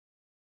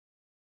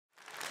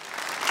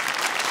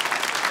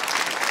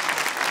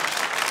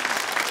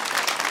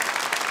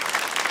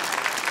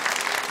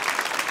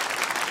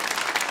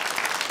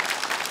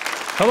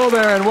Hello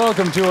there, and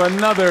welcome to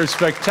another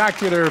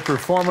spectacular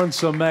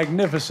performance, a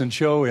magnificent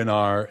show in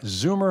our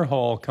Zoomer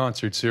Hall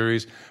concert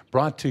series,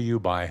 brought to you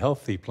by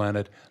Healthy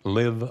Planet,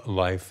 Live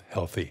Life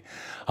Healthy.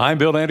 I'm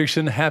Bill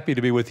Anderson, happy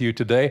to be with you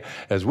today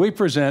as we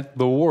present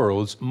the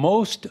world's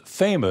most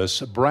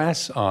famous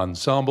brass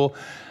ensemble.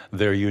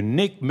 Their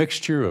unique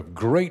mixture of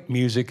great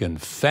music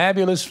and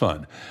fabulous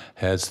fun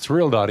has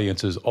thrilled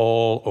audiences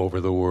all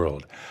over the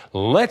world.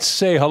 Let's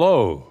say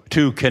hello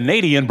to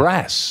Canadian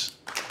Brass.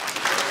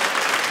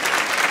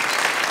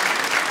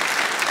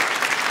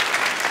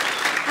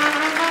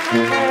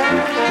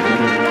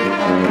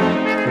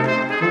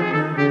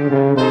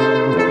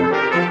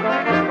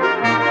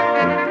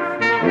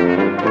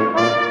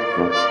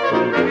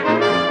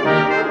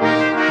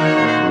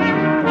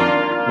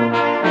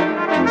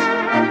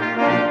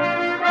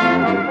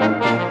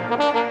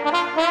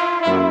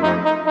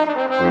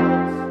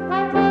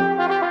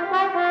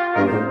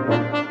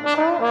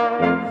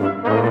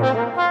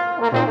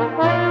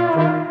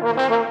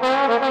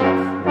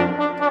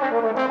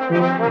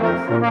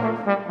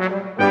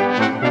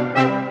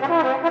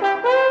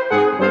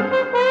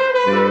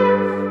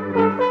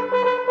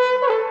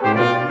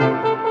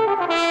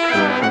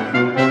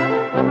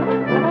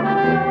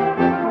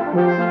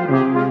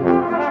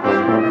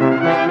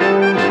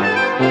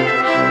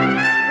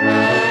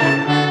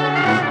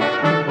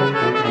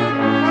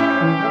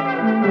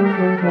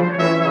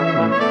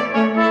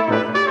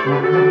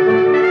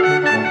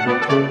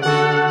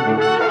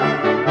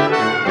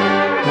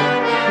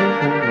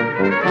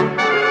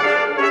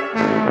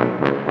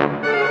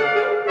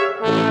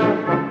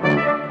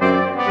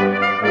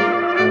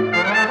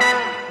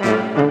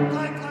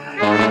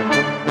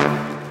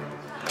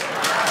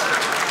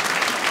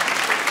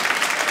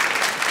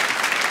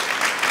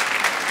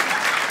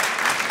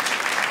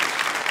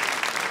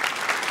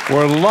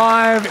 We're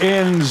live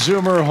in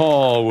Zoomer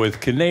Hall with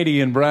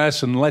Canadian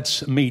Brass, and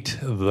let's meet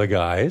the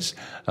guys.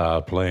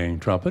 Playing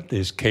trumpet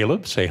is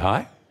Caleb. Say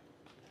hi.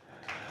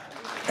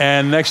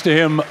 And next to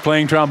him,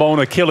 playing trombone,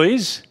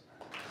 Achilles.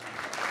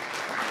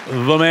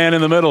 The man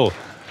in the middle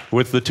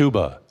with the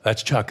tuba,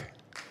 that's Chuck.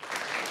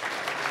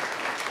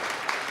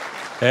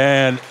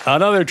 And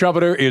another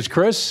trumpeter is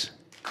Chris.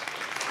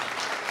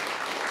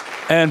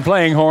 And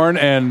playing horn,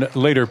 and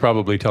later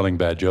probably telling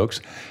bad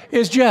jokes,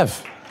 is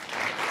Jeff.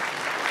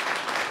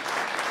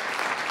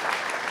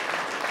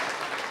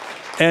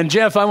 And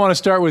Jeff, I want to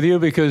start with you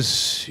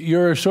because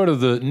you're sort of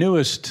the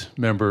newest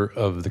member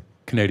of the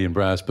Canadian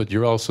Brass, but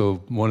you're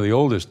also one of the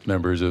oldest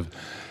members of...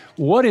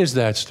 What is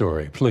that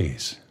story,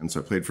 please? And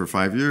so I played for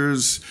 5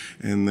 years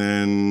and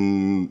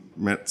then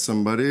met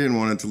somebody and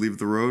wanted to leave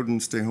the road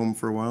and stay home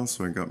for a while,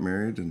 so I got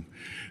married. And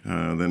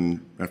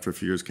then after a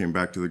few years came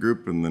back to the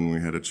group, and then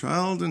we had a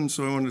child, and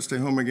so I wanted to stay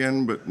home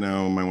again, but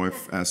now my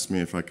wife asked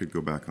me if I could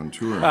go back on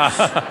tour.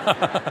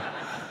 That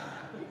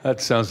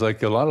sounds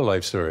like a lot of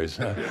life stories.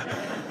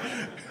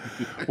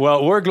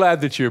 Well, we're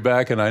glad that you're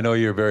back, and I know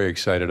you're very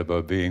excited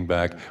about being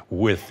back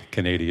with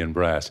Canadian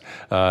Brass.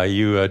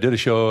 You did a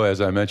show,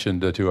 as I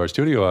mentioned to our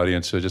studio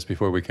audience just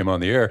before we came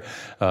on the air,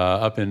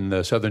 up in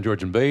the Southern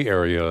Georgian Bay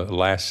area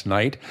last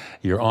night.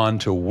 You're on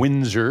to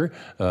Windsor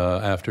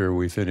after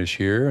we finish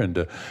here.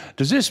 And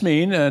does this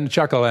mean, and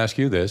Chuck, I'll ask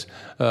you this,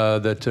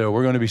 that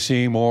we're going to be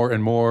seeing more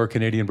and more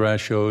Canadian Brass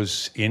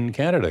shows in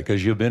Canada,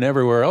 because you've been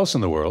everywhere else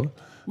in the world?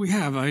 We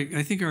have.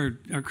 I think our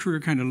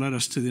career kind of led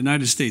us to the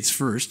United States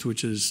first,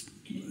 which is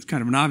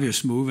kind of an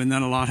obvious move, and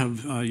then a lot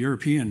of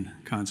European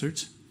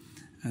concerts.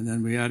 And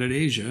then we added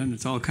Asia, and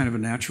it's all kind of a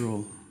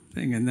natural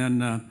thing. And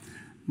then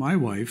my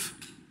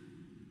wife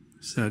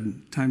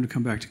said, time to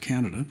come back to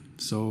Canada.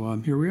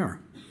 So here we are.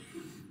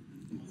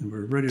 And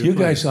we're ready to You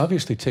play. guys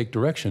obviously take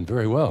direction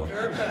very well.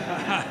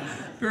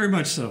 Very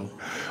much so.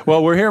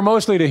 Well, we're here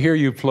mostly to hear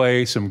you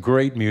play some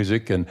great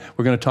music, and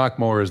we're going to talk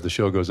more as the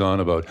show goes on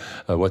about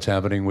what's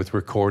happening with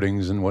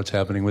recordings and what's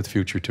happening with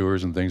future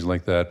tours and things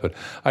like that. But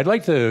I'd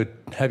like to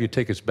have you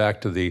take us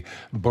back to the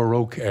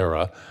Baroque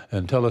era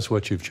and tell us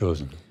what you've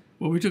chosen.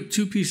 Well, we took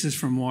two pieces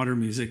from water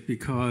music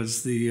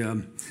because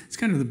it's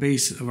kind of the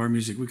base of our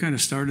music. We kind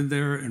of started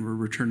there, and we're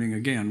returning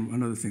again.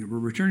 Another thing that we're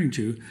returning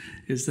to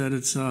is that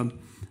it's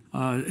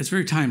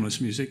very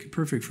timeless music,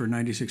 perfect for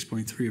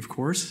 96.3, of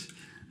course.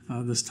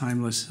 This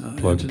timeless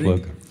entity.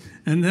 Plug.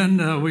 And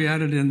then we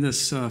added in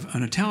this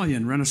an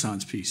Italian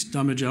Renaissance piece,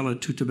 Damigella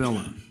tutta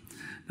bella.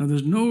 Now,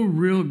 there's no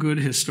real good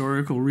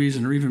historical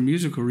reason or even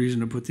musical reason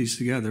to put these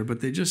together,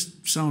 but they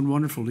just sound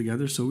wonderful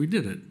together, so we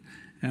did it.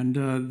 And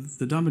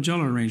the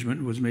Damigella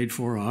arrangement was made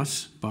for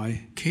us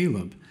by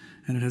Caleb,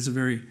 and it has a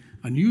very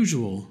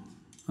unusual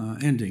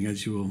ending,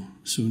 as you will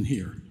soon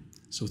hear.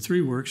 So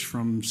 3 works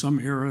from some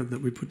era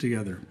that we put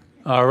together.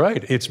 All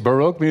right, it's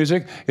Baroque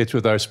music. It's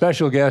with our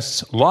special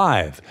guests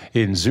live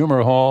in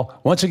Zoomer Hall.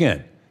 Once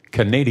again,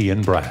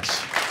 Canadian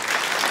Brass.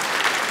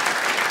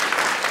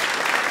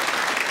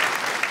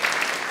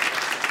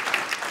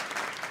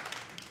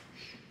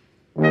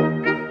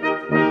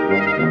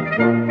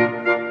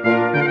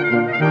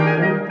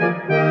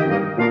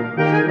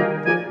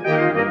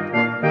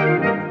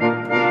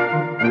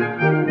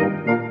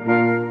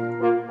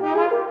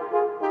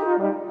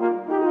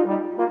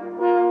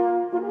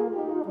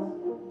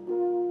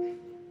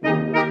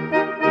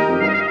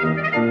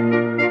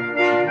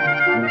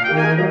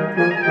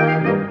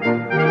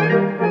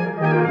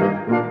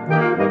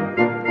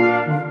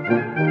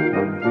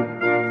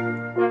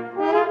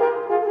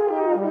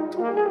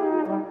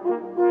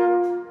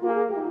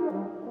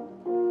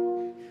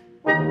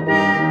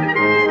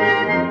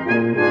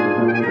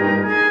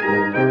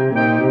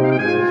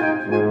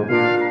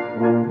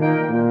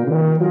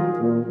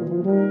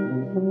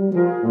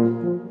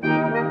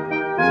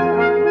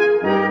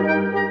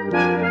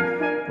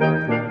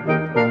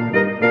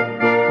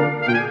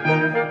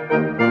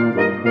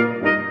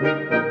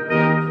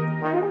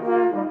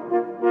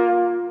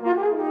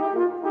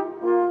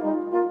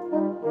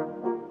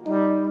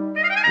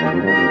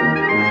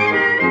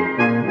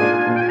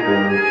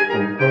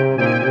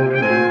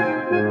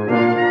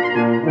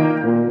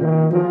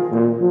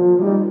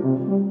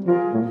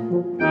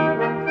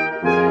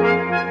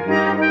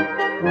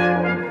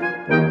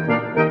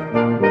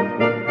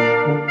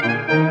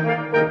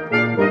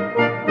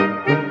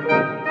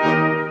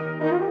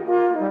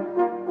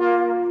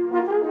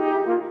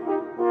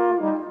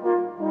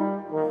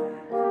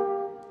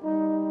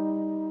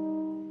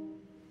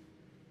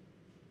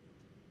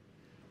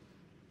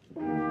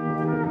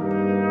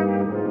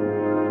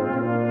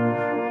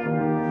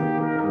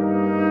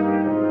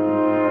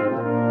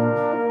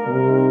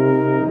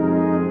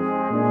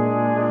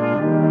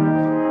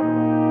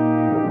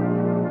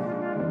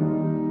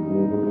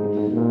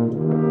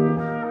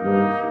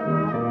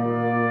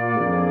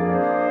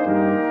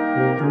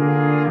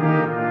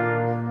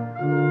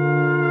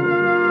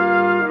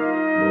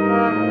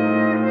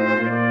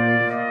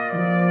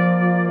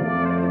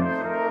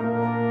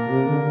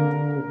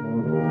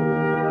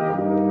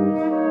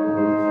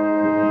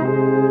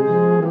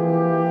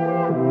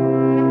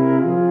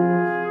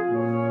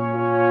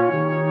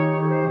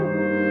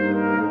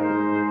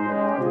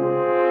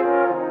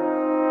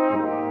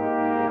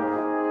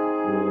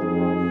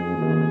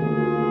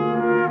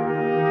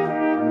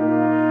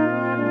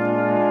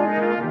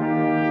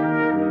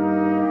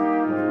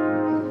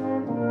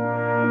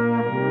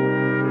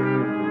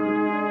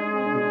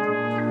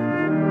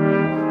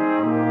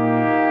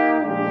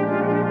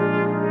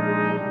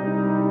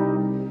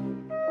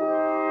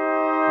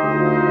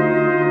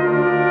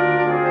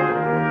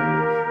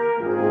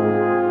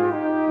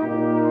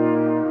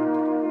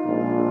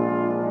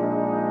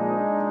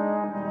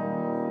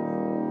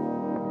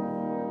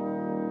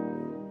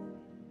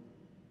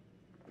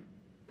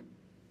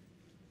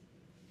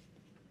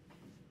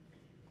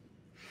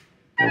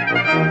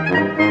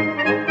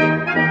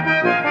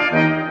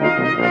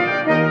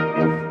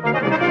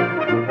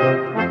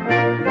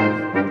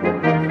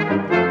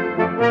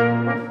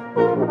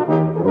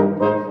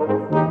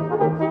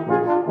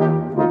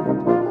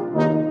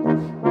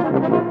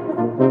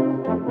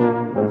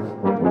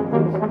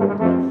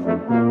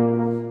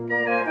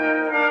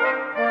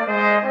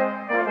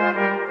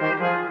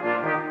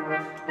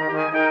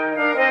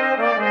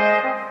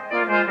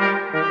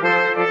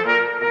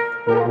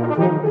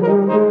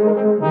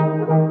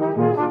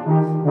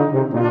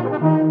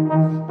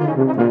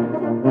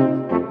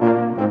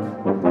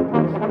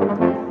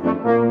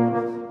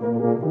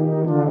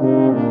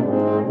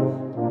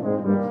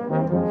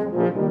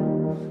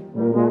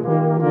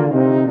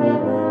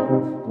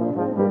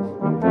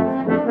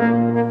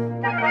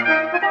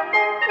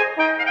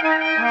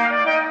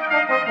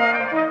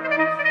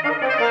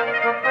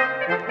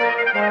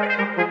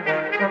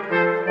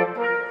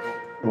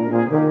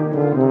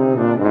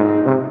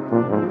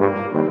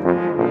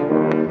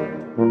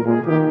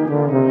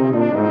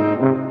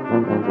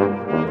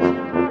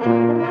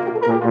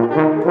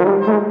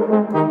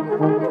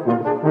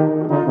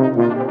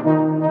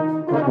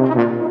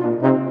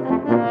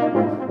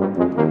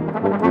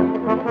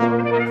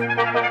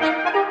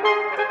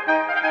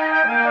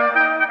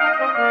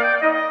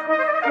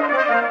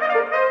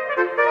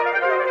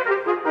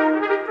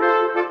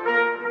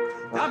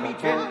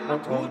 Damigella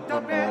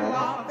tutta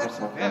bella,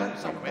 versa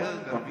versa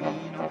quel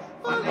bambino,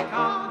 fa le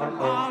canne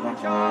la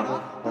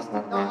luciana, la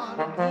statale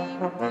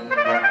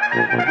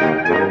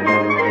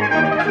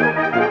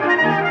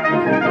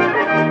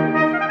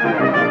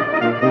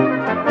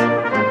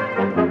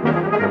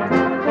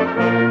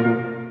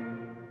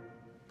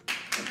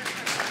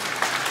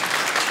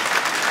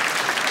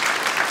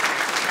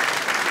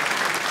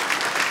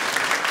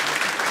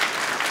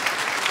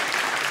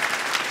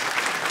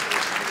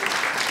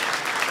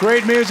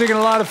Great music and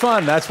a lot of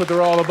fun. That's what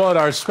they're all about.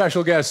 Our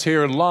special guests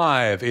here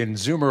live in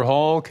Zoomer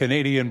Hall,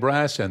 Canadian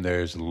Brass, and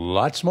there's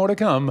lots more to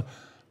come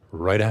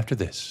right after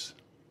this.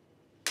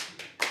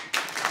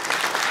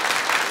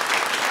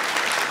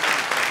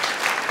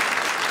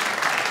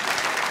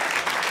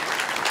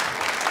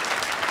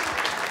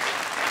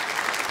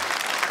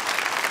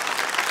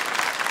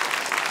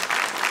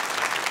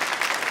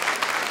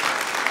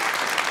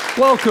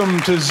 Welcome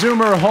to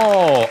Zoomer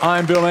Hall.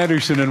 I'm Bill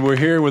Anderson, and we're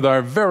here with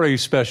our very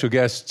special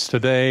guests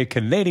today,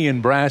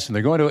 Canadian Brass, and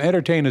they're going to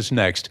entertain us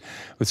next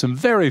with some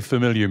very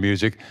familiar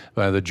music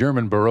by the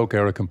German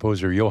Baroque-era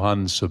composer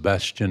Johann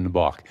Sebastian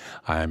Bach.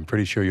 I'm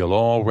pretty sure you'll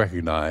all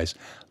recognize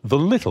the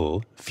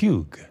Little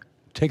Fugue.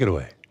 Take it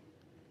away.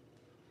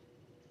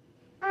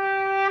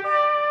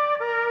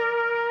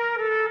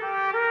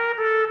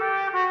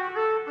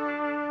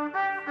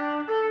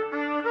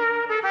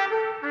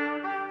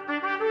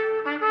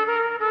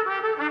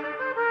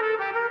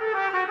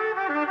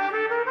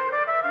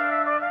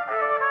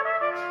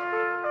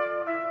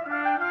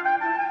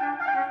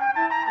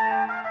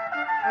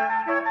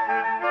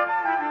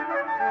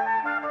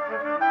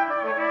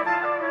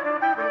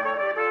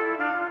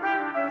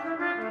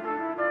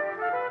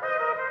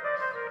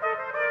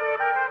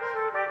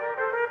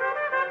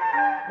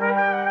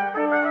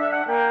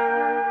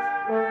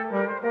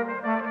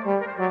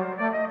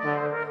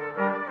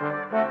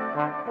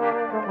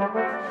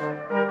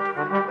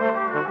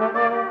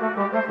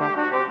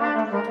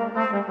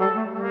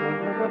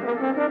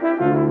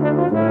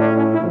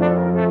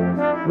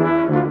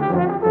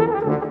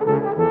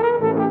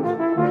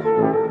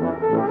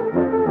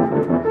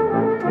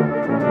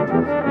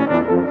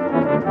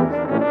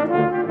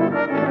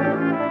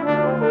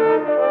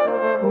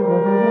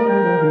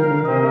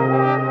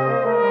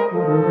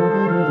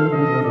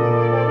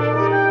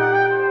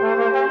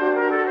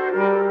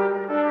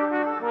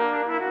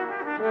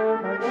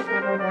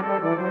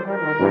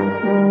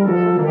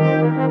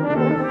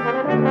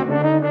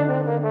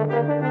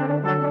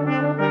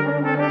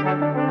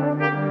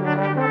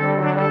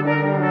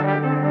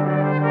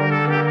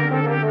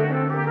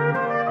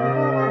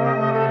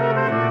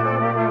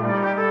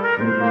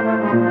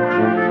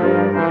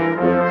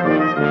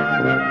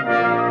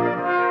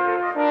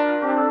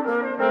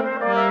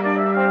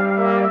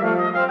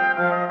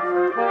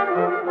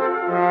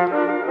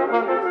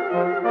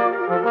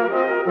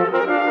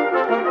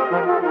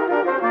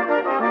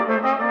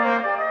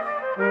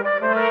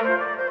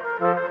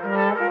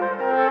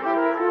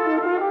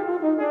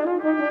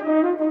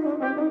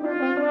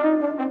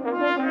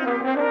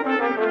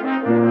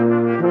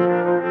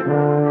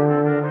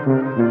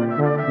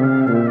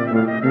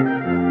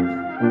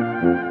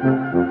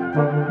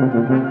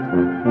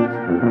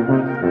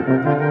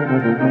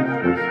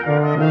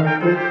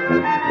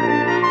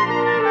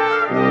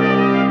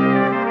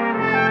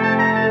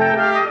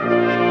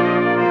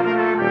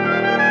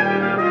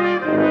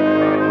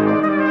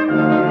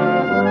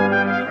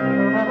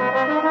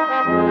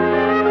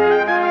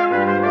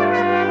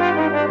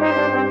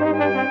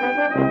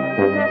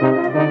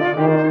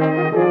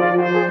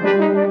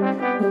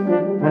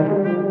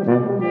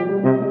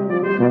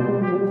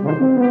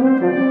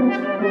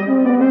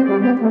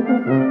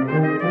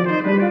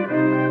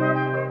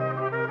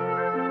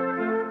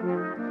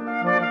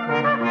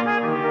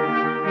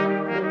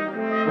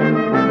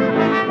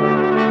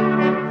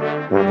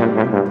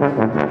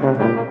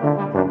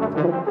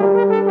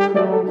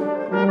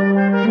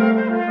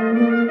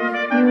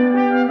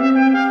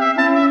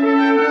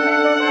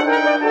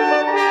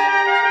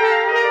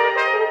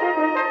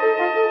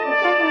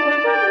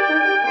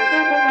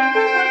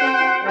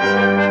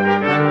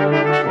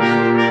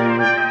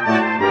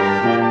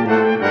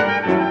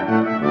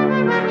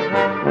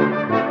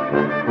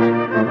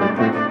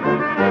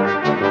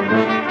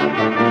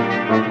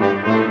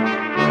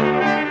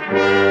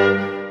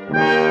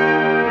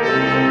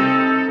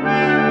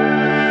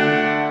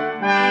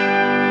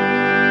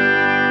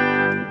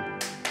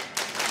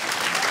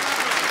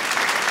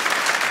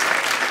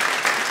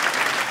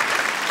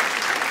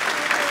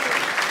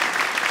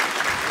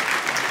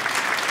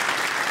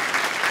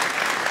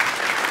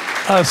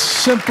 A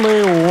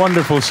simply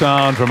wonderful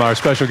sound from our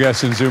special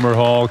guests in Zoomer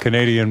Hall,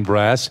 Canadian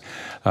Brass.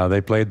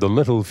 They played the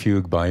Little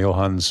Fugue by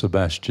Johann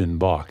Sebastian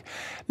Bach.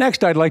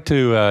 Next, I'd like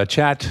to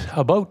chat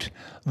about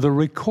the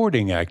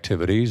recording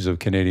activities of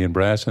Canadian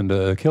Brass. And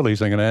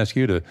Achilles, I'm going to ask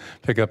you to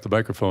pick up the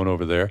microphone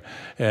over there.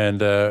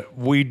 And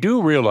we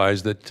do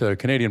realize that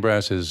Canadian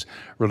Brass has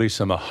released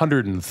some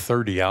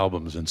 130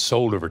 albums and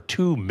sold over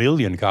 2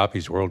 million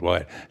copies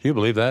worldwide. Do you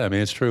believe that? I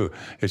mean, it's true.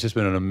 It's just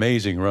been an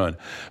amazing run.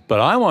 But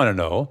I want to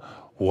know,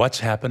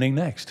 what's happening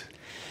next?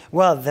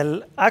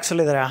 Well,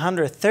 actually, there are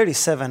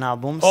 137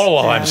 albums. Oh,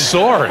 well, I'm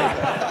sorry.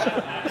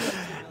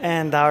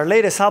 And our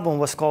latest album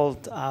was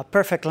called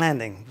Perfect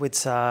Landing,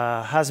 which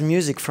has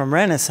music from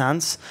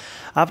Renaissance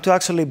up to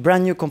actually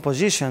brand new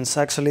compositions.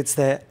 Actually, it's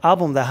the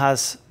album that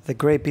has the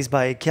great piece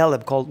by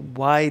Caleb called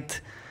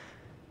White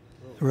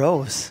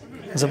Rose.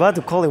 I was about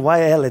to call it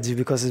White Elegy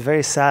because it's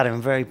very sad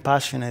and very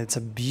passionate. It's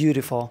a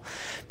beautiful,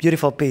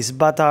 beautiful piece.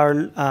 But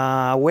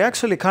we're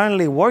actually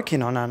currently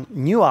working on a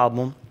new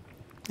album.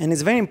 And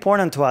it's very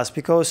important to us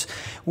because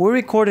we're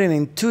recording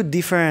in 2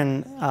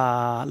 different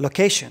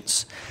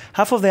locations.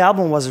 Half of the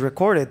album was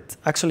recorded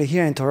actually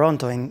here in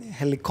Toronto in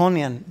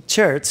Heliconian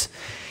Church,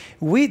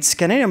 which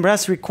Canadian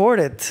Brass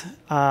recorded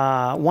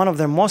one of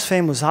their most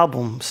famous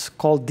albums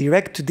called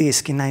Direct to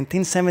Disc in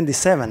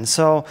 1977.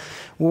 So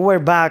we were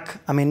back,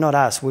 I mean, not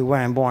us, we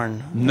weren't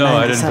born. No,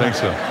 I didn't think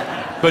so.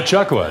 But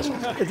Chuck was.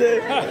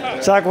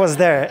 Chuck was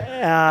there,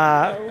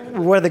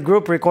 where the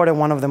group recorded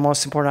one of the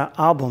most important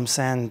albums.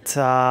 And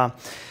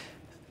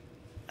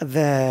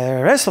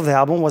the rest of the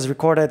album was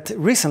recorded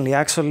recently,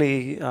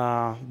 actually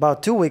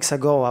about 2 weeks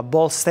ago at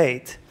Ball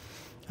State,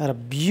 at a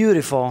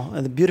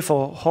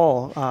beautiful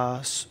hall.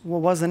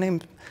 What was the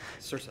name?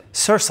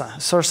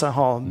 Sursa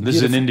Hall. This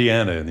is in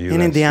Indiana, in the U.S.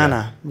 In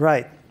Indiana, yeah.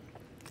 Right.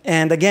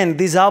 And again,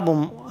 this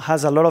album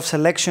has a lot of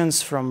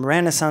selections from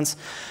Renaissance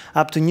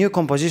up to new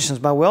compositions.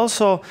 But we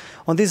also,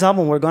 on this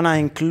album, we're going to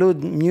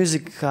include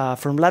music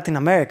from Latin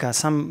America,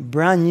 some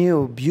brand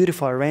new,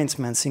 beautiful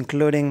arrangements,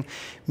 including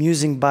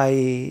music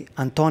by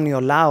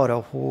Antonio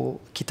Lauro, who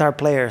guitar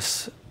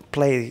players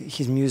play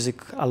his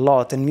music a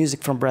lot, and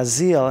music from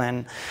Brazil,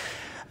 and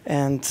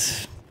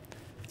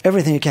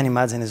everything you can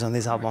imagine is on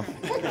this album.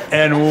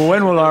 And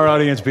when will our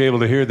audience be able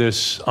to hear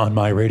this on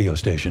my radio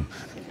station?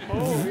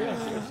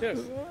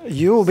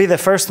 You will be the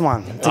first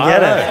one to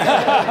get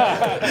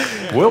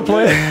it. We'll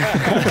play it.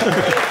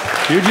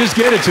 You just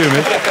get it to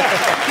me.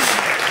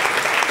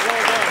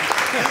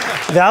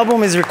 The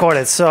album is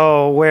recorded,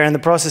 so we're in the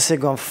process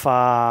of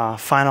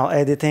final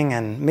editing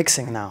and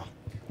mixing now.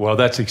 Well,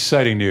 that's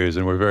exciting news,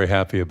 and we're very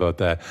happy about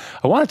that.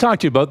 I want to talk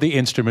to you about the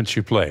instruments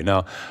you play.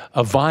 Now,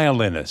 a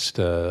violinist,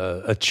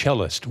 a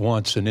cellist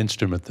wants an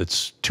instrument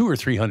that's 200 or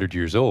 300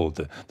 years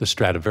old, the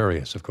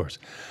Stradivarius, of course.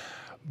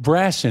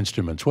 Brass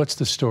instruments, what's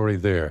the story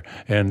there?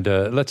 And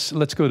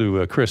let's go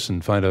to Chris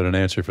and find out an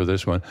answer for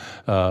this one.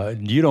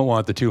 You don't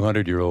want the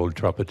 200-year-old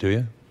trumpet, do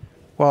you?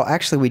 Well,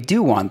 actually, we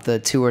do want the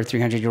 200 or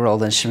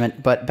 300-year-old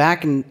instrument, but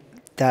back in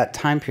that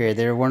time period,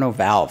 there were no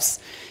valves.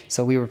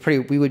 So we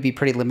would be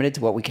pretty limited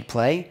to what we could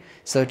play.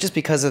 So just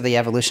because of the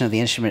evolution of the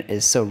instrument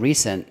is so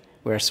recent,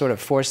 we're sort of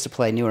forced to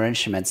play newer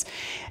instruments.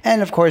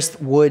 And of course,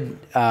 wood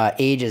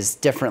ages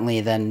differently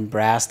than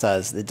brass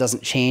does. It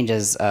doesn't change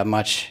as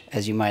much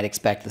as you might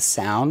expect the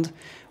sound.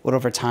 But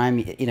over time,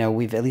 you know,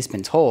 we've at least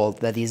been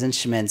told that these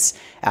instruments,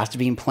 after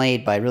being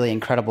played by really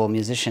incredible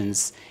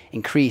musicians,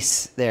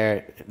 increase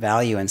their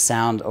value and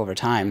sound over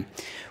time,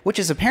 which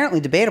is apparently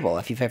debatable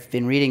if you've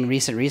been reading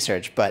recent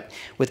research. But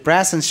with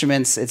brass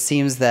instruments, it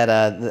seems that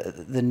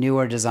the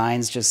newer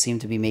designs just seem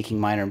to be making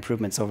minor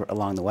improvements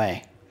along the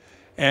way.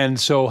 And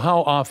so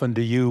how often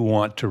do you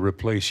want to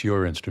replace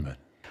your instrument?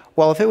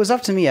 Well, if it was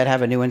up to me, I'd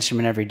have a new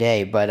instrument every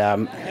day, but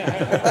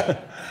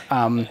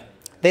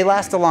they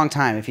last a long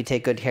time if you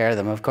take good care of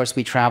them. Of course,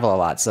 we travel a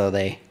lot, so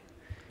they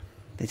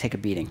take a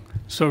beating.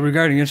 So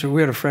regarding instrument,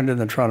 we had a friend in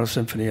the Toronto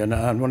Symphony, and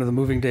on one of the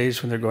moving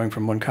days when they're going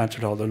from one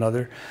concert hall to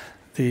another,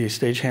 the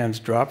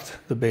stagehands dropped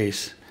the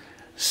bass,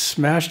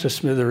 smashed to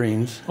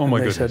smithereens. Oh, my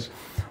goodness. They said,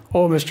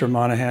 "Oh, Mr.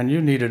 Monahan,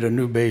 you needed a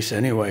new bass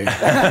anyway."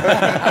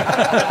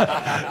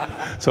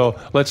 So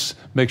let's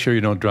make sure you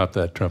don't drop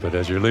that trumpet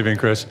as you're leaving,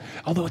 Chris,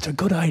 although it's a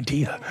good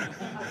idea.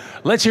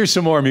 Let's hear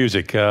some more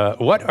music.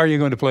 What are you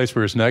going to play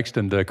for us next?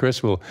 And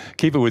Chris, we'll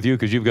keep it with you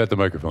because you've got the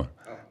microphone.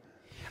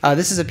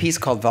 This is a piece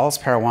called Vals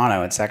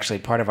Peruano. It's actually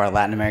part of our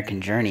Latin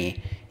American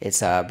journey.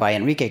 It's by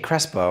Enrique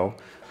Crespo,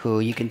 who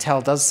you can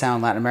tell does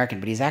sound Latin American,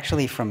 but he's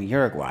actually from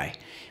Uruguay.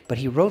 But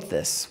he wrote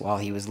this while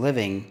he was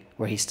living,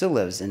 where he still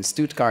lives, in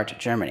Stuttgart,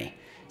 Germany.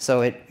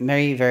 So it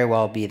may very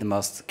well be the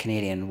most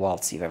Canadian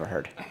waltz you've ever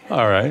heard.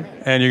 All right.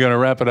 And you're going to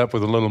wrap it up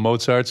with a little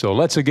Mozart. So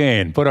let's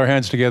again put our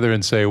hands together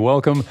and say,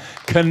 welcome,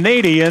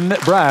 Canadian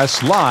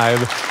Brass,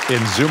 live in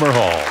Zoomer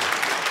Hall.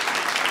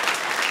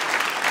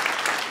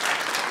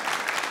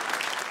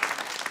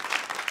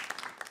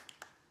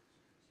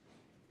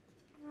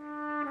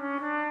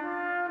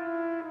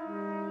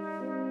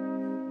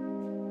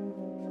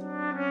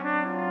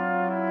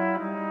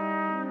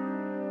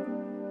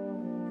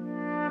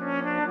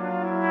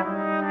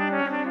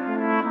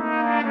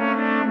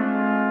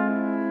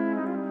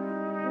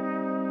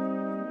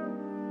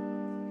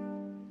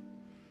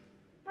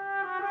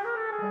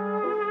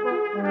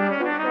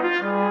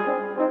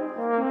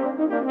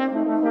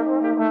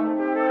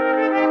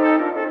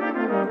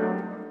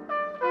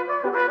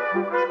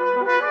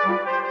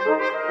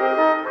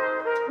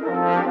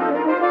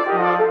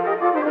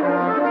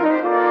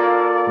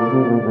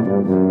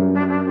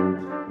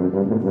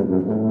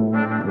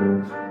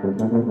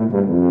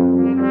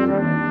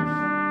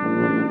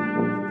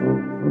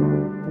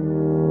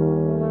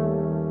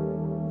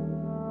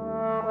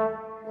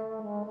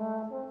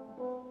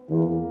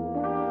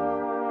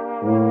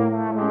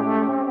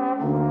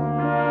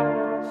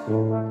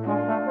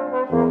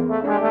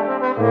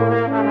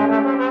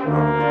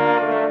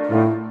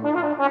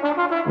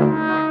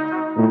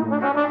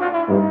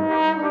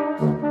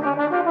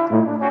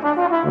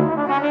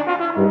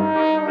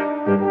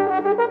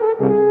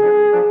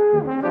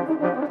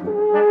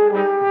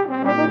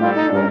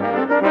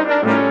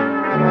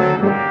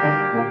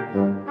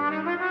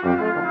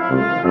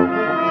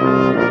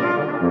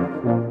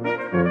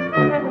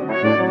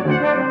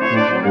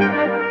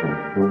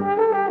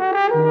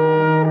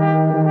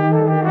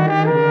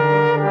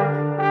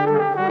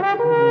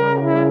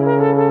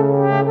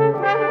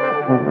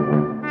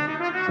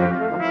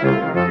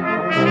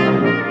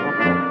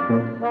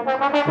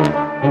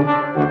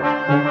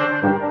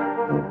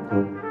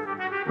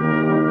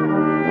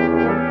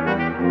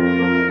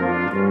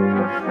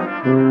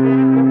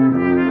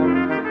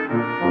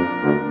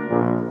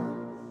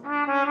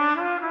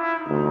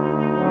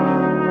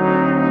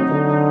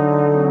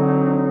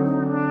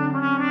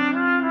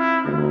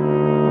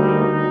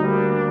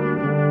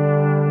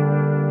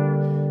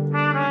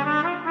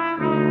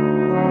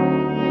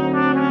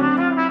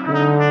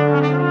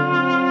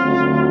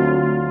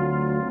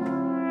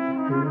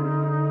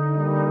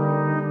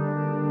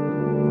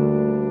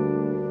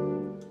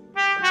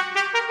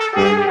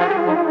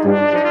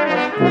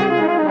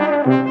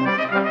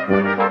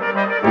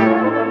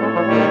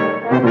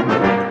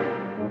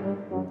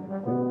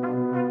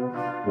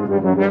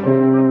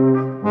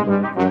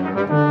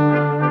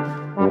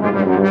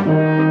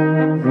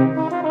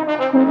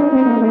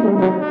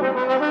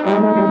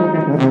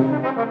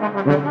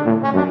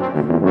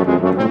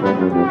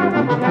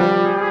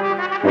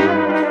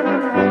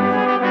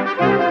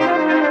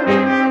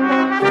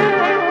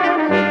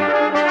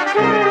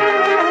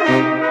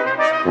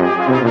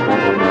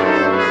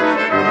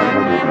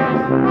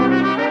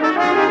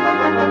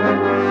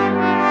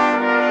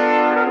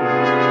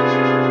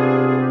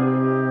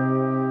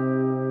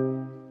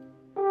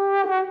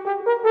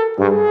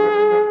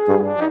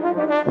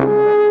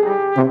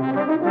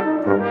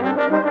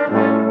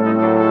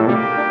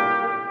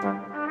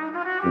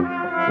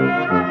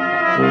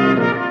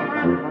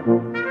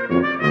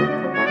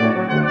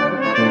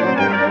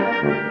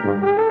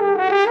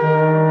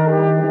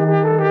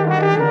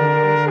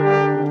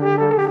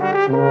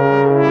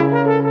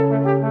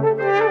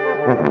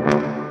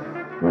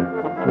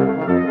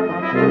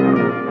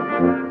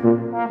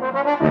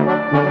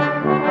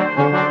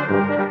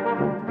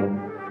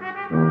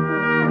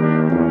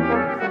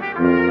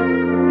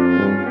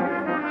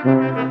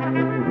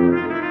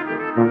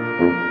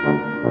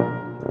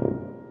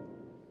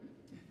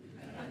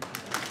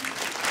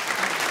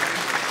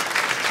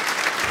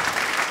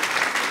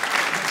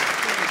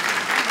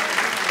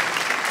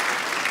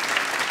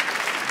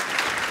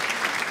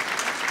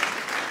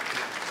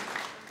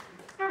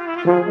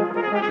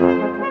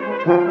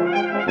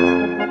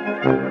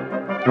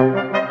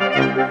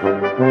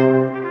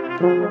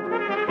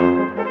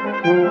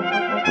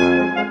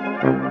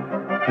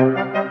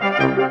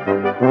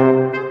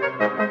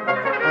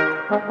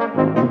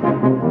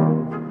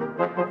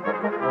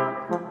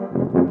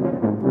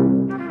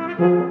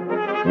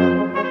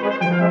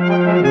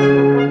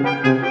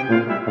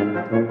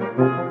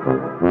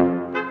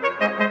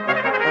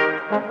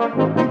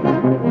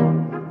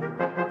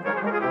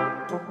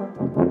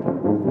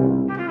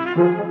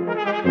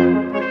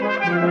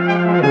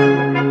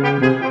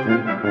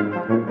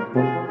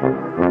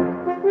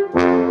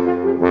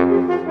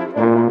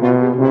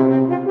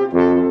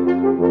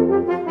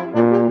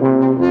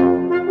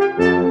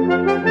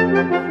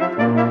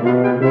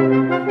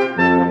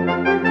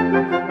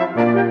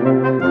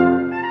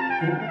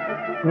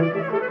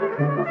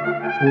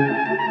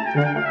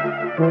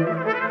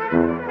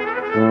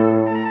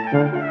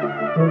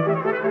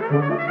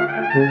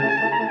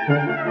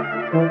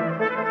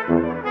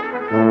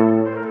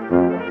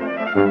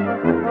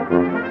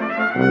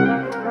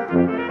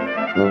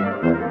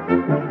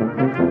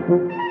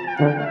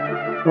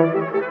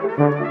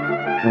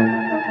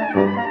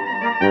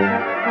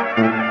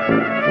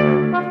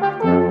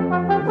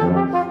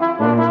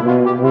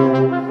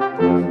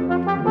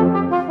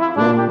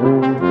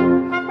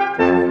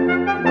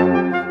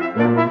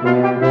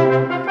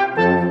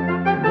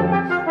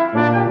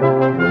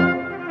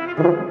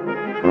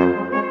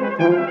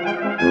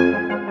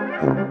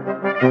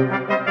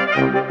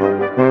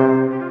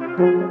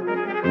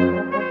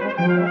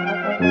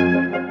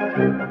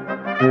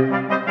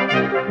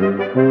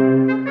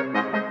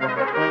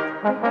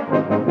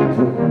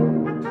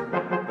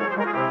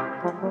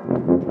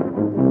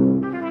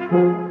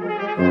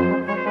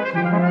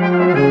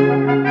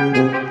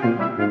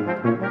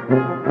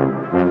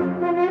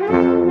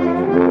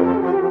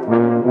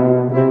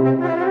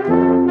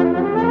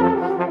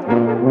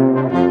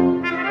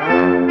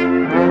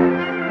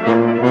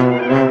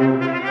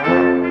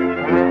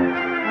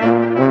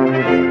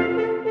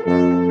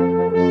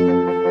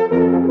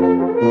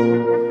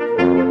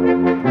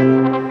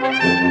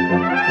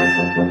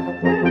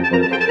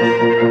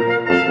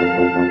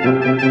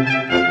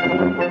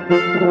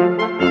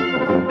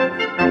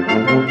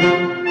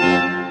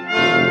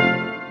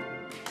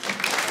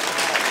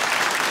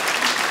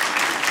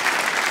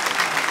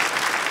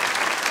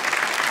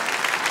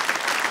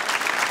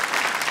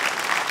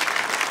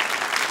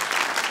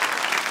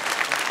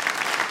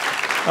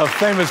 A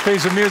famous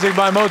piece of music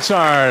by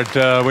Mozart.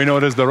 We know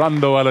it as the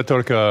Rondo alla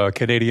Turca.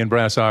 Canadian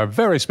Brass, our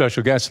very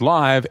special guest,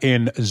 live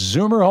in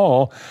Zoomer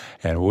Hall.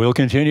 And we'll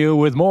continue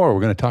with more. We're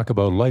going to talk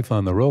about life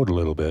on the road a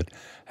little bit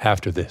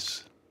after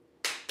this.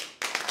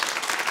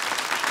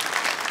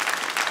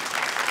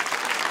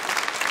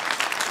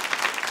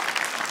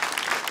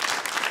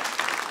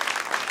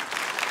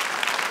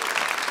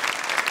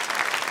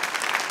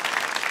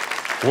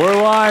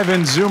 We're live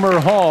in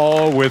Zoomer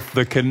Hall with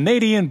the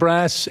Canadian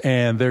Brass,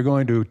 and they're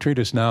going to treat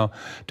us now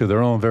to their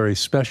own very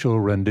special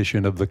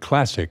rendition of the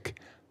classic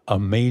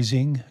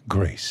Amazing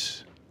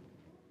Grace.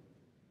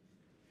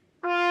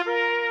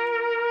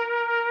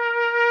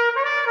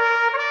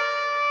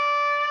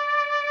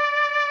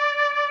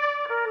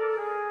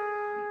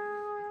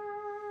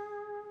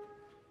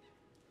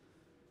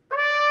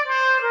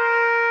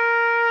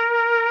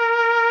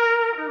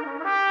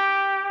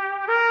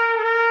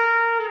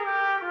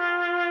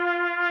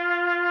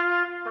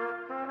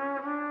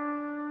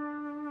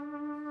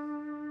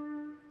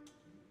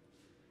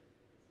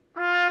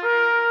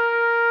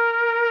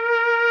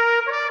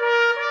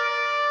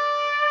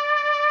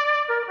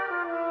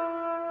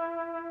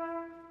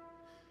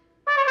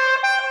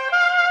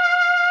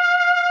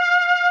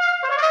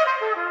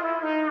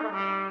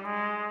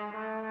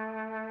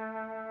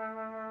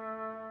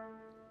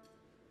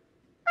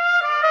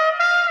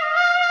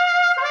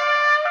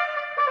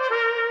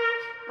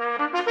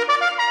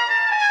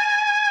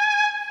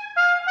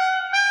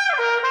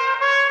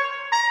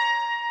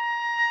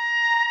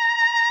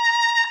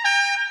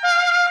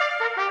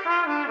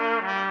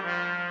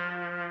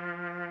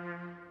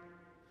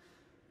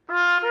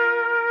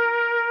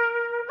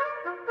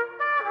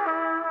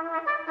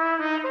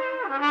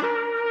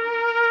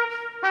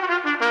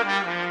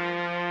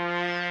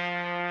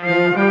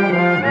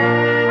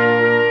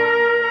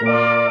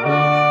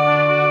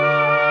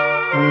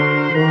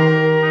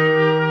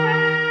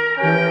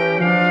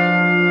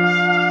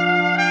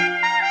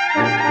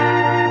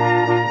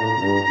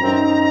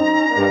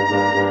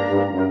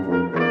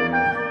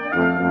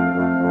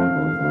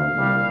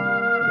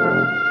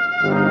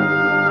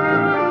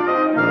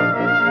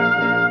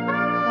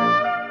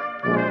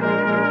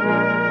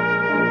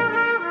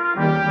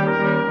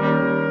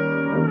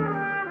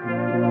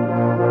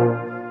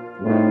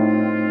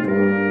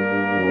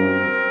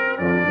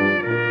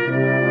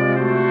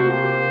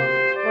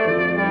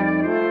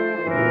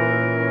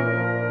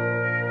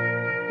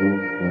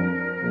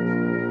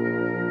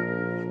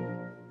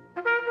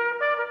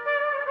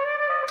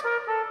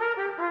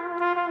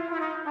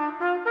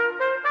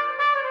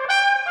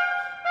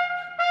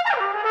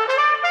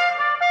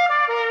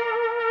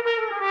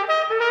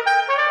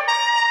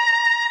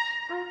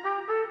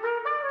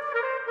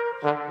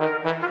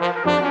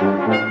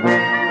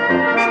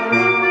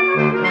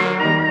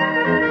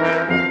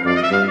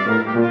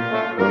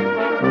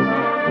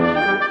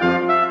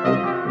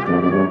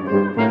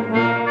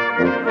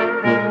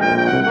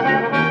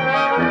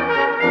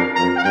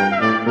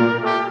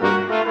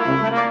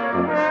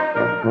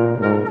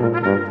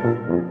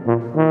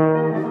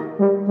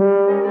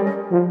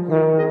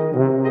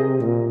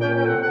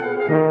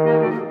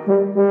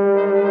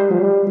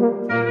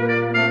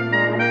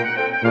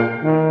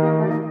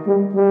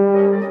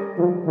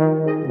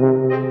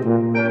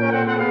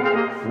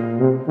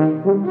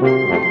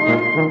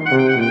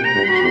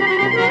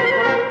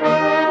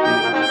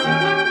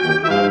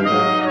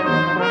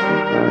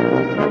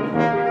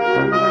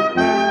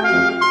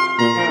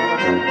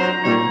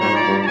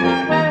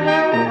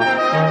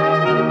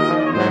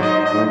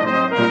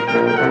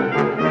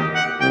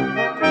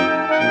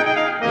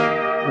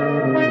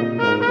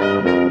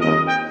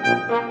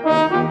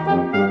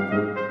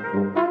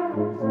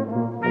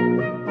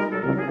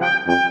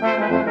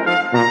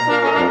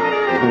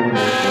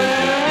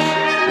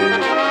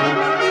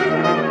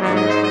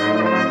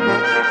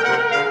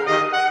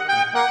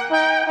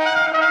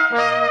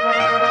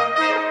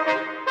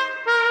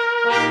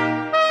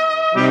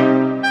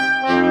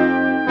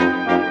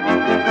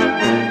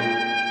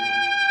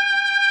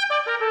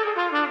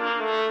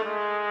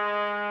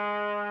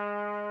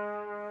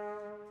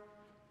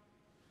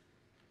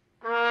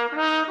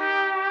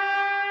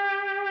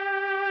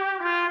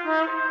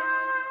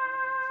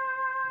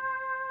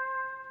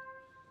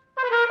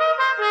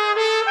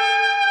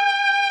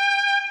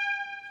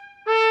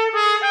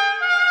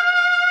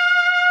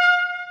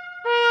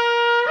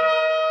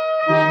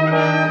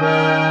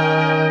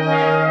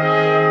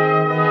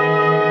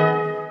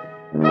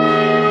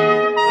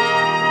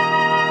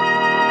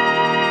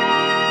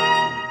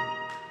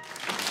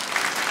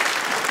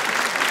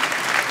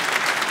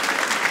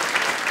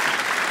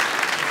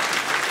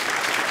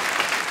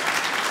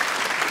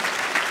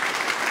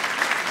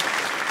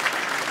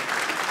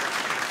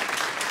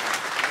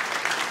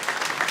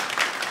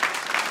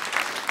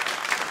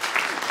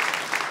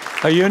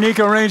 A unique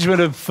arrangement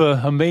of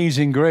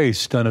Amazing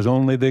Grace, done as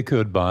only they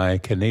could by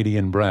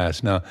Canadian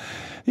Brass. Now,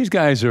 These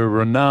guys are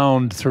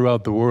renowned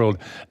throughout the world,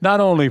 not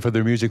only for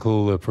their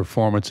musical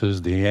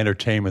performances, the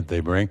entertainment they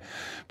bring,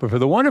 but for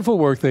the wonderful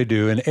work they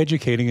do in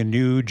educating a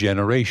new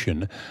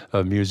generation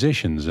of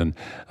musicians. And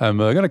I'm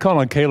going to call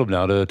on Caleb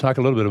now to talk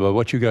a little bit about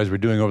what you guys were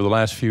doing over the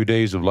last few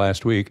days of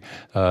last week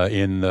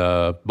in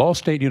Ball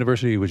State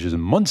University, which is in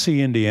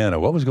Muncie, Indiana.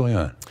 What was going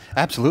on?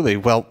 Absolutely.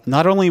 Well,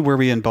 not only were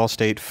we in Ball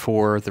State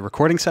for the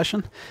recording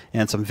session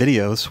and some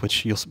videos,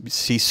 which you'll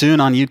see soon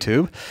on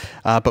YouTube,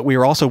 but we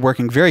were also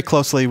working very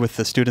closely with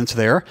the students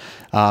there,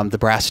 the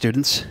brass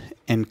students.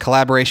 In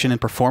collaboration and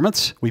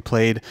performance, we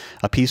played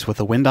a piece with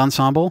the wind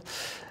ensemble,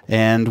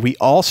 and we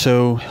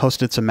also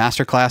hosted some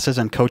master classes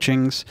and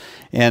coachings.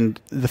 And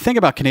the thing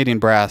about Canadian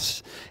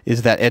Brass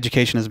is that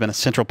education has been a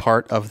central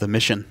part of the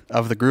mission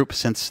of the group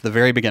since the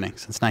very beginning,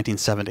 since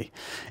 1970.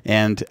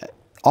 And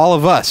all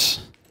of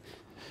us,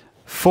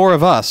 4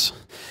 of us,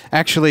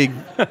 actually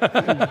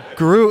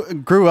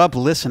grew up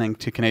listening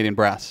to Canadian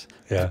Brass.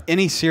 Yeah.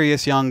 Any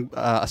serious young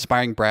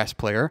aspiring brass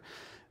player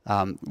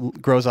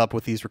grows up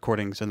with these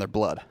recordings in their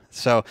blood.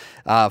 So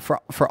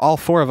for all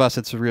 4 of us,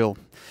 it's a real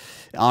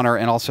honor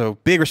and also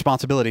big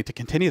responsibility to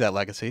continue that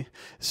legacy.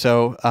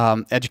 So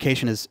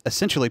education is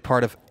essentially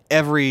part of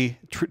every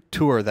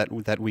tour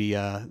that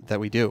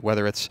we do,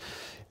 whether it's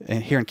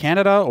here in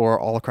Canada or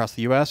all across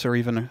the U.S. or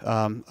even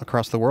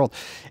across the world.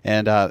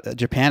 And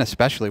Japan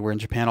especially, we're in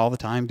Japan all the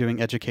time doing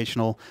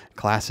educational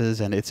classes,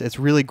 and it's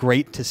really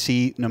great to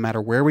see, no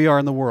matter where we are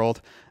in the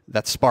world,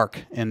 that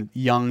spark in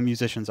young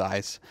musicians'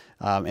 eyes,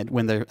 and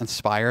when they're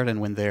inspired and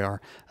when they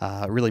are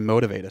really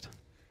motivated.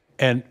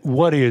 And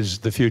what is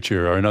the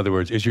future? Or in other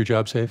words, is your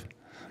job safe?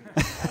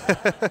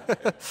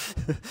 I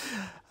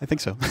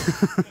think so.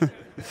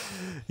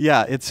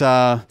 Yeah,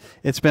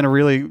 it's been a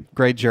really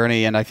great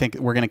journey, and I think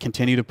we're going to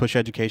continue to push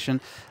education.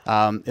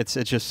 It's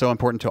just so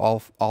important to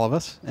all of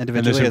us individually.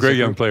 And there's some great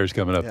young players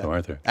coming up, though,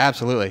 aren't there?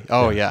 Absolutely.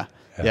 Oh yeah.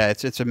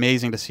 It's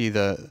amazing to see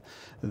the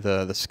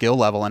skill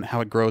level and how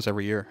it grows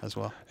every year as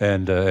well.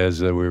 And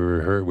as we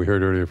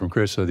heard earlier from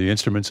Chris, the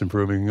instruments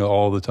improving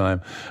all the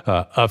time.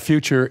 A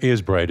future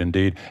is bright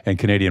indeed. And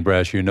Canadian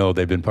Brass, you know,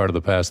 they've been part of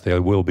the past. They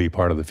will be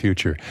part of the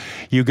future.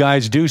 You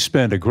guys do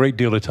spend a great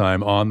deal of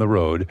time on the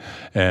road,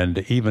 and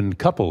even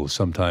couples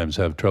sometimes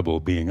have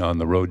trouble being on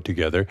the road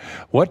together.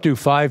 What do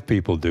 5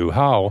 people do?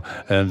 How?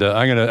 And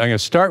I'm gonna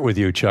start with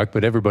you, Chuck,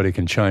 but everybody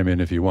can chime in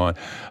if you want.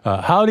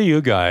 How do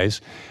you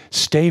guys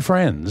stay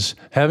friends,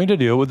 having to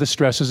deal with the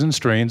stresses and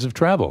strains of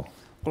travel?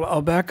 Well,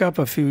 I'll back up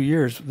a few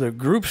years. The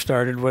group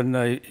started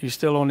when you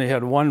still only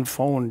had one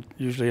phone,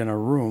 usually in a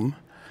room,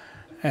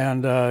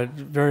 and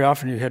very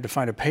often you had to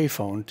find a pay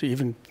phone to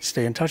even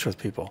stay in touch with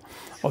people.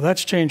 Well,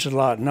 that's changed a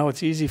lot. Now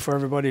it's easy for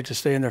everybody to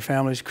stay in their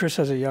families. Chris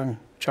has a young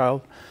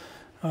child.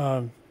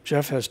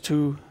 Jeff has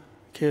 2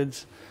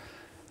 kids,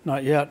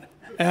 not yet.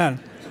 And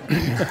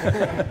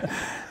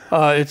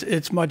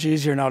it's much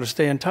easier now to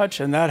stay in touch,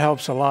 and that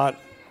helps a lot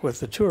with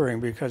the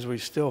touring, because we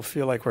still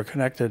feel like we're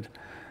connected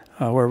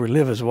where we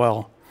live as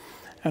well.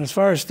 And as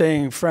far as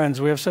staying friends,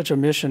 we have such a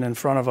mission in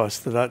front of us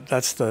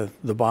that's the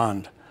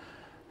bond.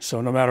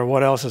 So no matter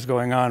what else is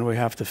going on, we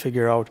have to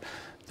figure out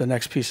the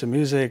next piece of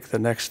music, the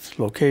next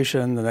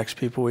location, the next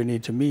people we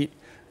need to meet.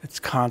 It's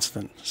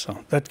constant.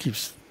 So that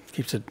keeps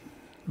it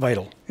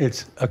vital.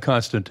 It's a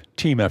constant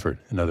team effort,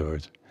 in other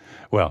words.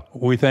 Well,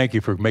 we thank you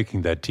for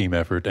making that team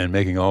effort and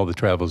making all the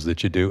travels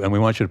that you do. And we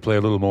want you to play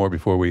a little more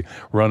before we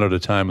run out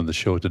of time on the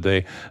show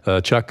today.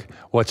 Chuck,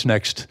 what's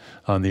next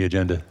on the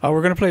agenda?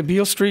 We're going to play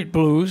Beale Street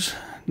Blues.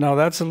 Now,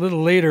 that's a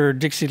little later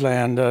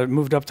Dixieland,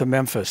 moved up to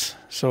Memphis.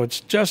 So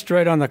it's just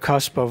right on the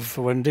cusp of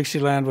when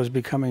Dixieland was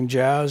becoming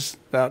jazz,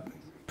 that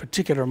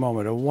particular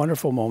moment, a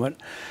wonderful moment.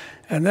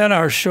 And then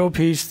our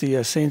showpiece,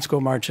 the Saints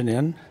Go Marching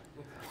In.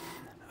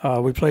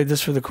 We played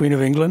this for the Queen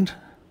of England.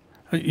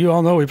 You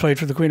all know we played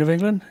for the Queen of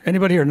England?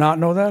 Anybody here not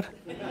know that?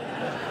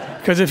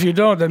 Because if you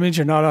don't, that means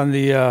you're not on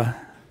the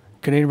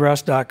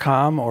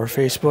CanadianBrass.com or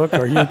Facebook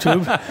or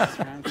YouTube.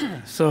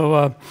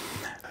 So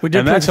we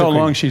did. And that's how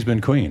long she's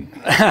been queen.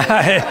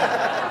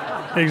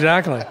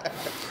 Exactly.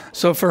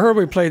 So for her,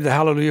 we played the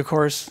Hallelujah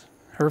Chorus,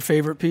 her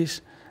favorite piece,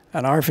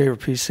 and our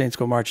favorite piece, Saints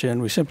Go March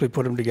In. We simply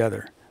put them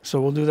together.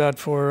 So we'll do that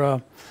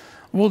for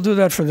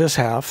this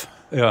half.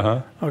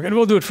 Uh-huh. Okay, and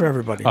we'll do it for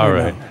everybody. All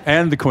right.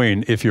 And the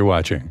Queen, if you're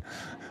watching.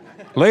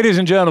 Ladies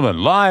and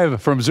gentlemen,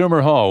 live from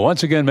Zoomer Hall,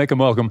 once again, make them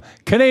welcome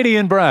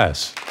Canadian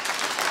Brass.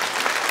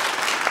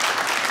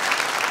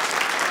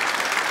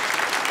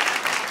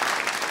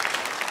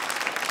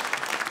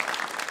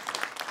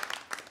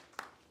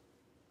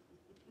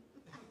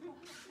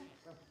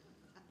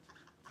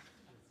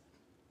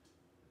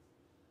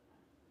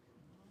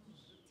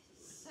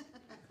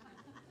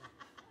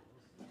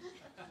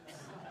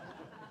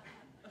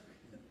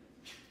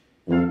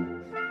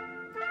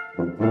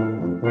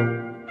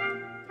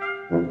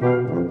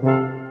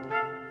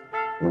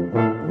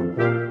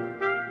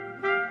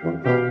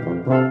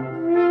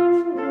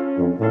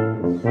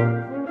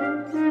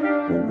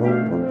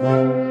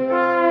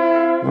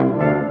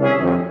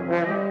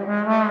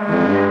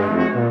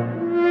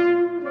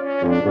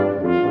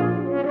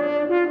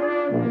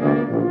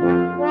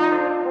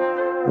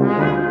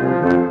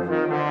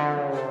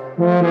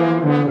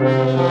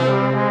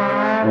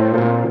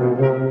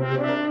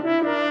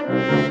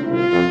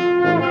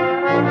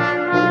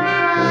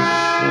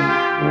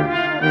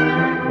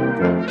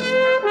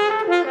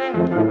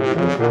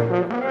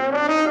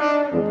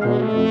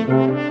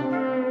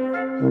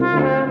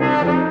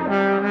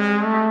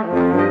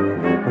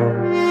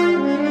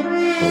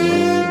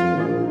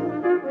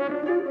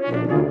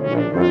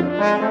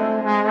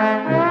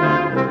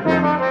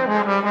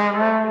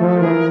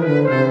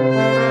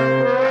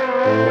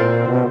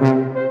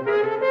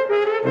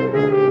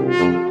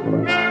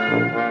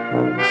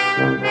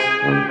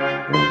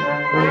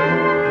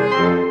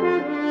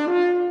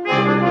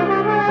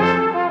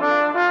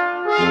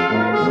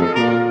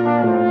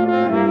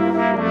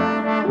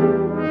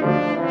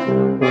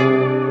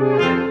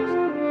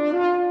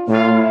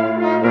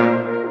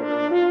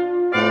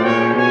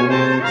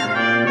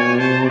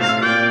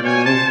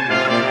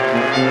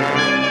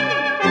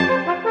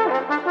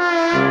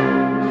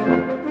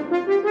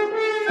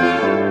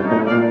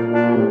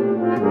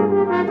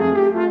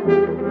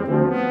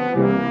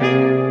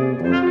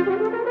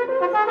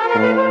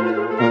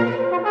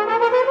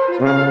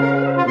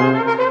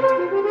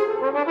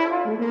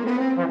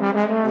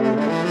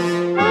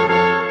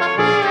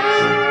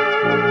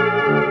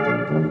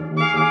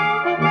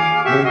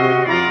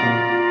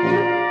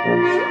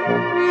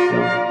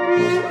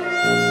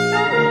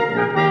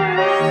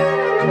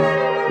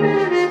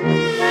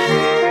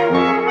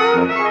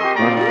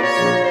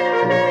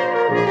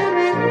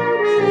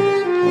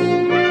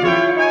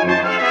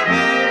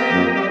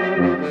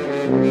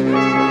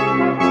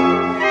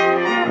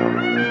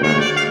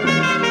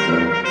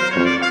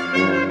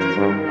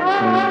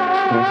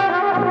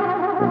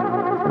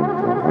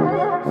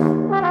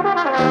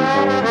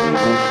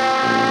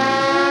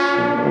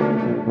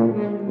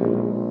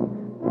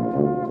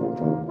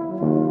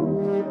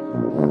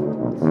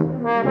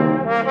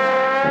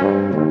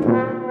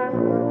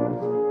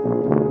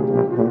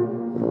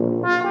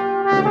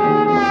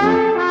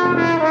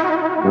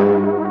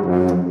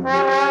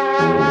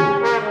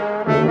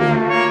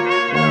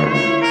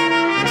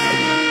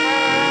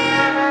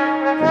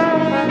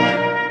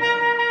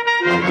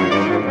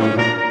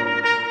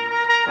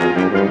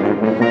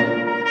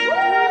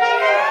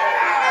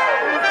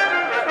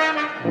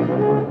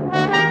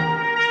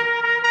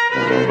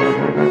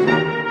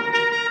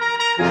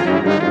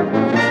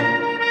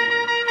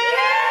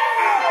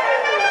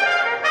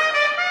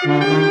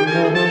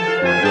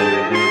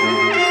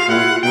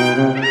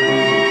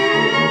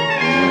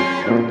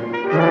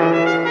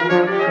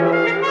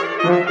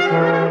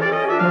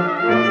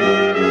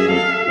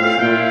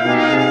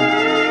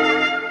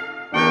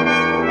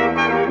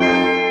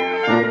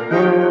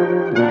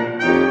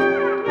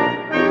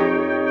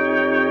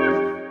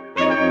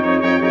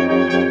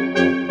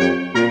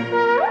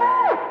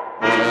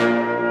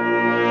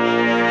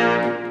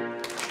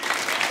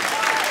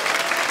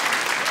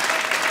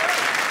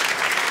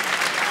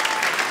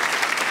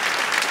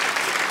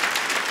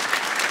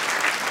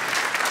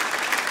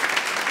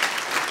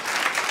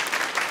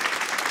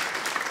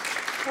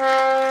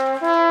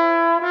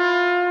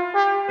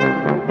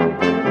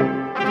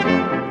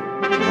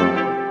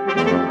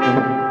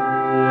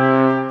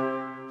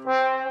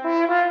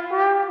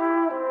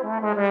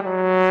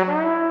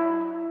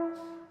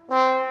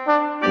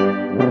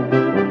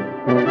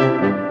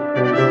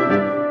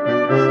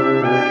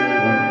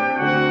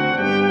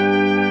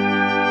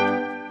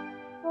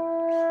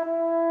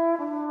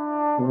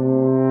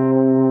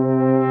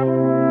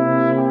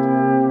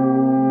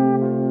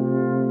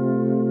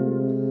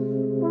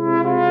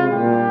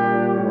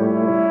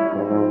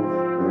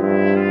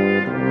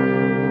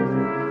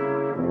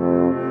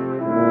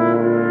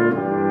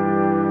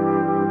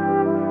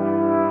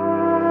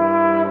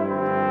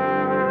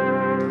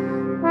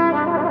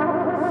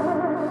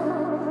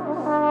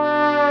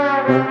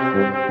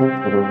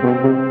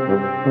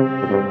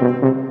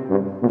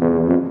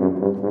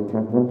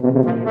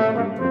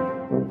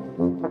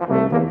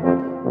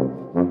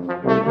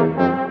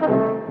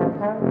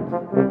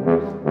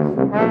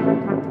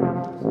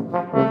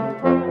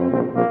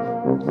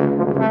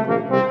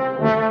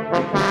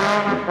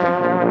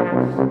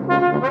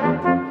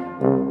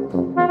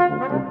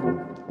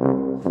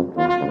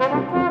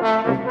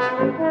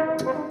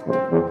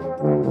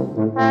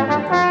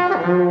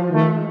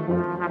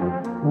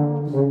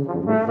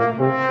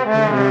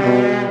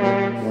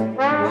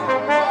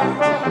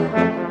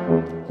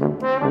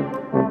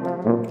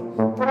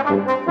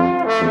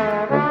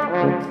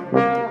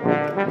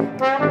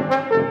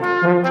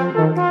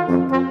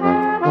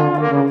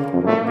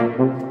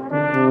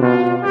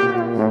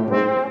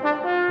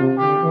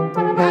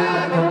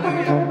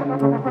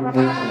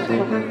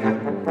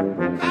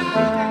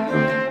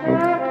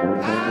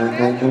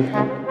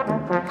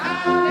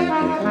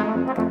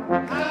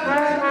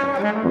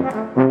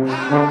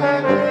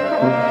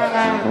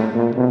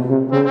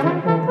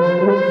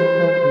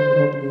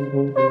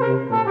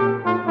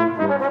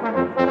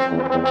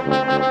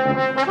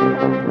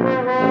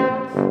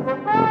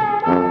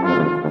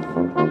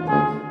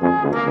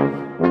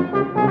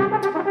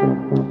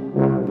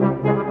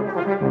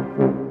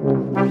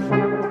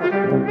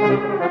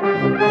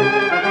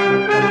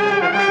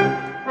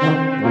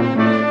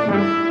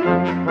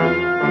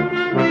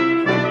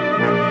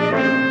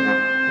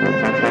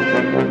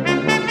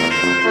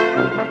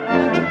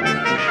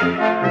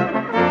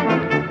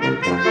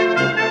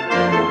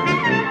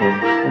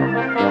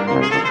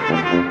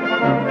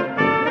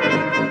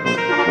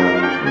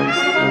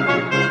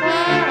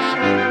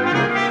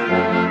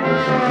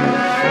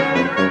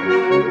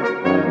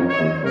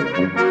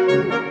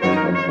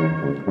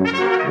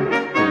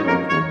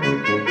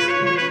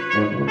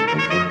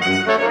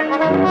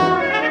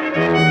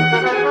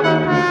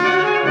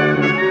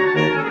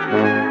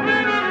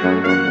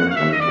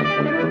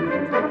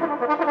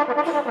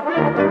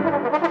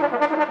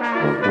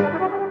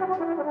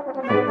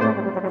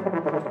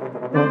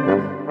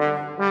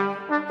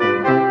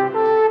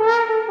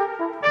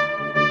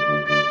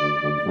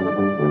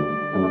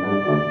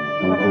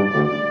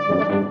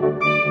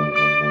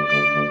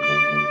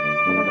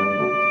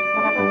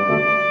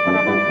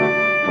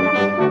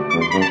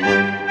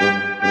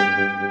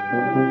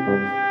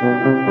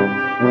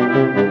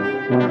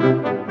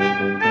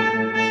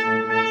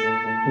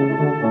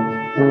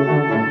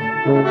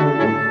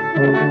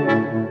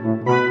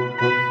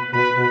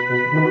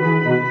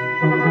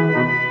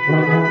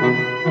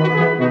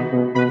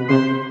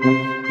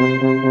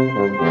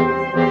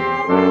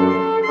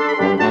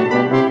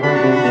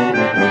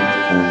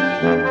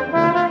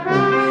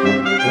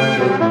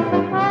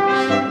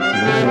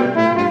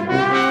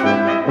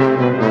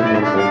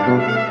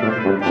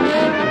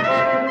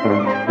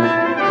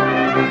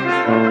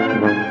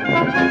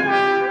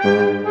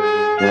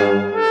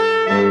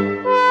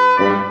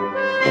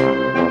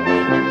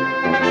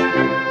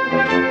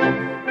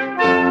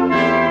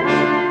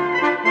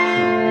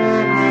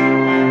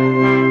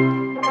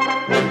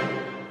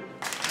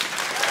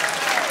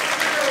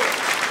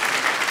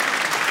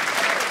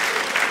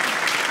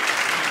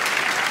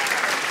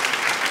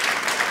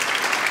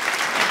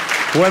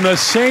 When the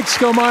Saints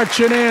go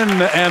marching in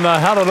and the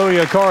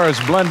Hallelujah chorus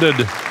blended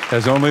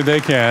as only they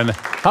can.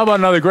 How about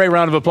another great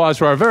round of applause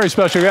for our very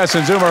special guest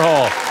in Zoomer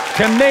Hall,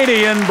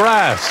 Canadian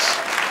Brass.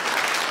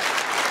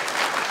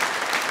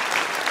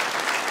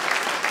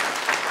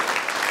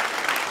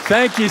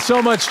 Thank you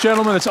so much,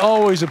 gentlemen. It's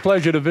always a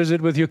pleasure to visit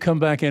with you. Come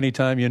back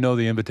anytime. You know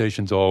the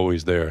invitation's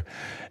always there.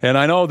 And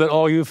I know that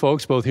all you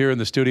folks, both here in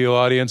the studio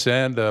audience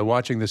and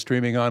watching the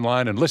streaming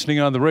online and listening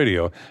on the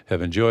radio,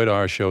 have enjoyed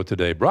our show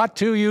today. Brought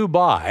to you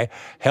by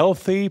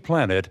Healthy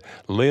Planet.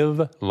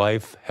 Live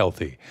life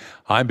healthy.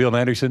 I'm Bill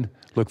Anderson.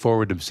 Look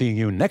forward to seeing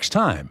you next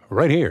time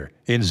right here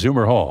in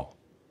Zoomer Hall.